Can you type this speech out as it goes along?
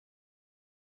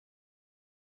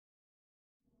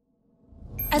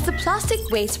As the plastic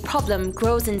waste problem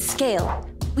grows in scale,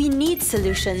 we need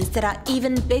solutions that are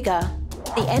even bigger.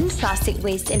 The End Plastic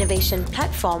Waste Innovation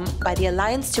Platform by the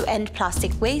Alliance to End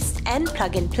Plastic Waste and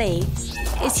Plug and Play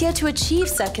is here to achieve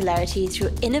circularity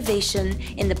through innovation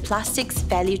in the plastics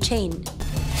value chain.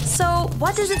 So,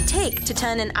 what does it take to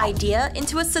turn an idea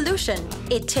into a solution?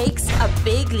 It takes a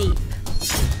big leap.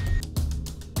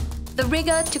 The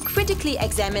rigor to critically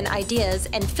examine ideas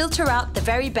and filter out the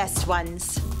very best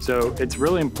ones. So it's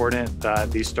really important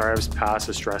that these startups pass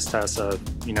a stress test of,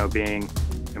 being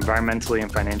environmentally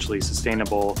and financially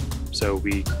sustainable. So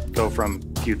we go from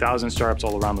a few thousand startups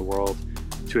all around the world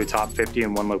to a top 50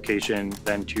 in one location,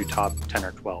 then to top 10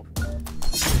 or 12.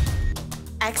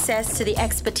 Access to the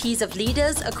expertise of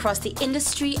leaders across the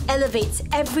industry elevates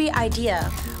every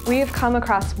idea. We have come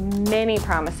across many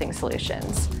promising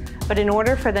solutions, but in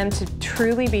order for them to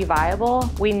truly be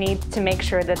viable, we need to make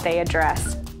sure that they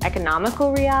address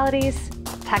economical realities,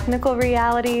 technical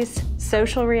realities,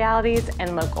 social realities,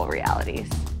 and local realities.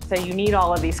 So you need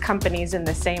all of these companies in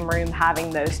the same room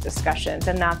having those discussions,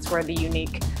 and that's where the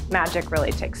unique magic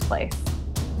really takes place.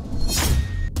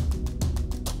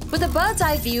 With a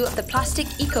bird's-eye view of the plastic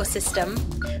ecosystem,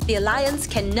 the Alliance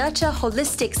can nurture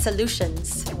holistic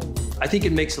solutions. I think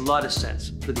it makes a lot of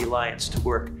sense for the Alliance to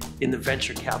work in the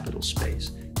venture capital space,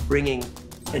 bringing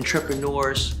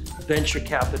entrepreneurs, venture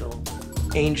capital,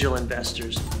 angel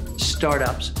investors,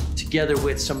 startups, together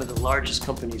with some of the largest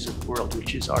companies in the world,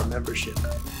 which is our membership.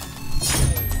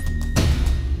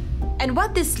 And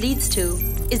what this leads to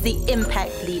is the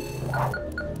impact leap.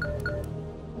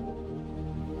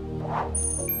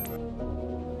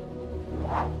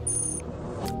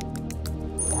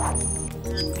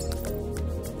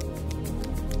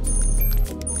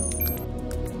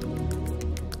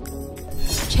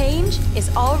 Change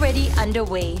is already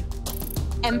underway.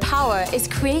 Empower is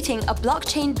creating a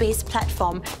blockchain-based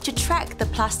platform to track the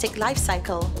plastic life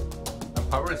cycle.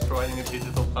 Empower is providing a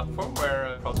digital platform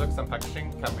where products and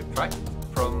packaging can be tracked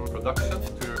from production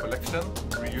to collection,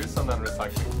 reuse and then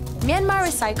recycling. Myanmar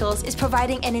Recycles is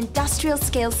providing an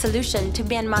industrial-scale solution to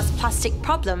Myanmar's plastic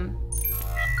problem.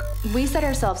 We set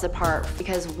ourselves apart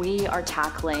because we are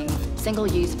tackling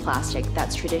single-use plastic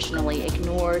that's traditionally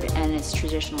ignored and is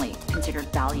traditionally considered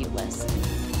valueless.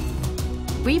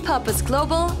 Repurpose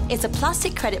Global is a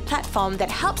plastic credit platform that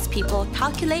helps people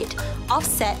calculate,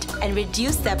 offset, and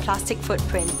reduce their plastic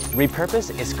footprint.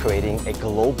 Repurpose is creating a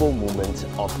global movement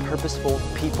of purposeful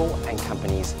people and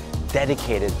companies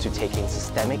dedicated to taking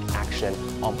systemic action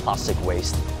on plastic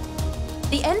waste.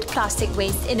 The End Plastic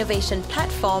Waste Innovation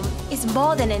Platform is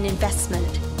more than an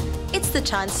investment. It's the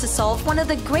chance to solve one of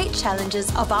the great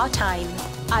challenges of our time.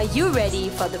 Are you ready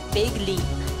for the big leap?